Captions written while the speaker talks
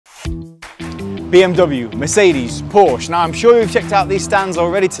BMW, Mercedes, Porsche. Now I'm sure you've checked out these stands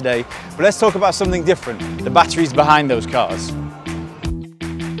already today, but let's talk about something different, the batteries behind those cars.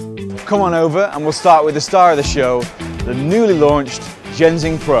 Come on over and we'll start with the star of the show, the newly launched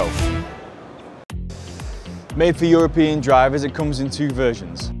Shenxing Pro. Made for European drivers, it comes in two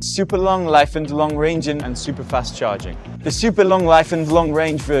versions. Super long life and long ranging and super fast charging. The super long life and long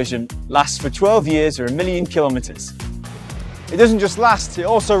range version lasts for 12 years or 1,000,000 kilometers. It doesn't just last, it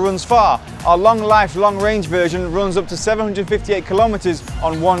also runs far. Our long life, long range version runs up to 758 kilometers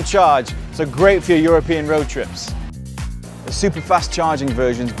on one charge, so great for your European road trips. The super fast charging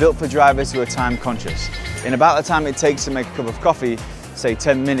version is built for drivers who are time conscious. In about the time it takes to make a cup of coffee, say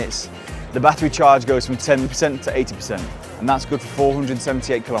 10 minutes, the battery charge goes from 10% to 80%, and that's good for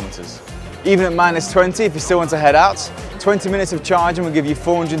 478 kilometers. Even at -20, if you still want to head out, 20 minutes of charging will give you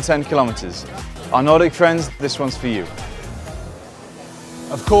 410 kilometers. Our Nordic friends, this one's for you.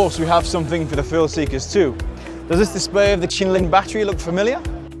 Of course, we have something for the thrill seekers too. Does this display of the Qilin Battery look familiar?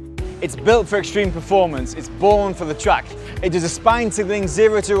 It's built for extreme performance, it's born for the track. It does a spine-tingling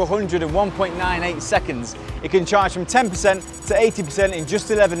 0 to 100 in 1.98 seconds. It can charge from 10% to 80% in just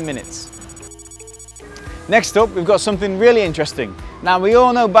 11 minutes. Next up, we've got something really interesting. Now, we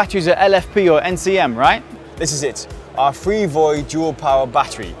all know batteries are LFP or NCM, right? This is it, our Freevoy Dual-Power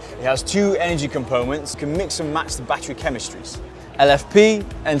Battery. It has two energy components, can mix and match the battery chemistries. LFP,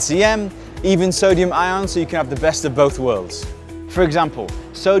 NCM, even sodium ion, so you can have the best of both worlds. For example,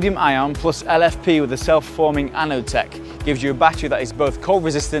 sodium ion plus LFP with a self-forming anode tech gives you a battery that is both cold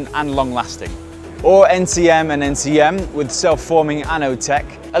resistant and long lasting. Or NCM and NCM with self-forming anode tech,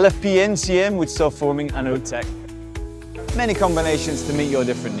 LFP NCM with self-forming anode tech. Many combinations to meet your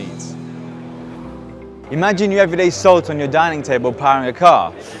different needs. Imagine your everyday salt on your dining table powering a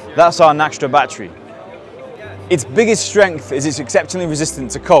car. That's our Naxtra battery. Its biggest strength is it's exceptionally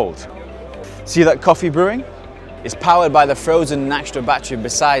resistant to cold. See that coffee brewing? It's powered by the frozen Naxtra battery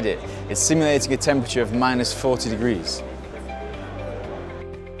beside it. It's simulating a temperature of -40 degrees.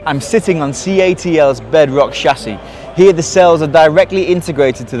 I'm sitting on CATL's Bedrock Chassis. Here the cells are directly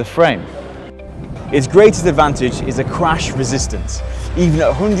integrated to the frame. Its greatest advantage is a crash resistance. Even at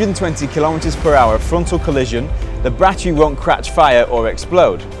 120 kilometers per hour frontal collision, the battery won't catch fire or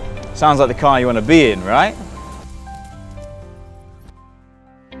explode. Sounds like the car you want to be in, right?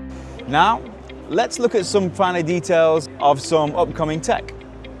 Now, let's look at some finer details of some upcoming tech.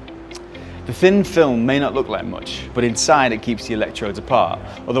 The thin film may not look like much, but inside it keeps the electrodes apart,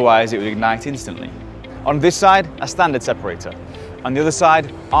 otherwise it would ignite instantly. On this side, a standard separator. On the other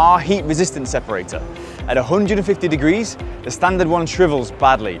side, our heat-resistant separator. At 150 degrees, the standard one shrivels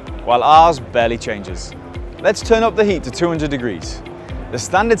badly, while ours barely changes. Let's turn up the heat to 200 degrees. The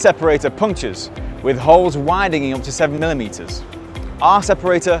standard separator punctures, with holes widening up to 7 millimeters. Our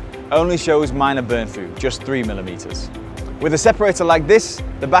separator only shows minor burn through, just 3 millimeters. With a separator like this,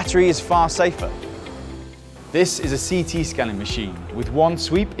 the battery is far safer. This is a CT scanning machine. With one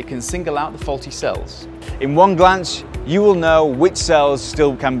sweep, it can single out the faulty cells. In one glance, you will know which cells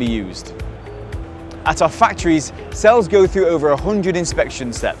still can be used. At our factories, cells go through over 100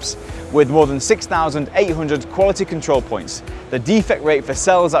 inspection steps, with more than 6,800 quality control points. The defect rate for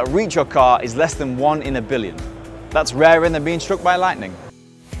cells that reach your car is less than 1 in a billion. That's rarer than being struck by lightning.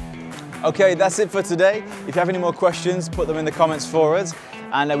 Okay, that's it for today. If you have any more questions, put them in the comments for us.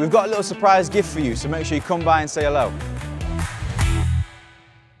 And we've got a little surprise gift for you, so make sure you come by and say hello.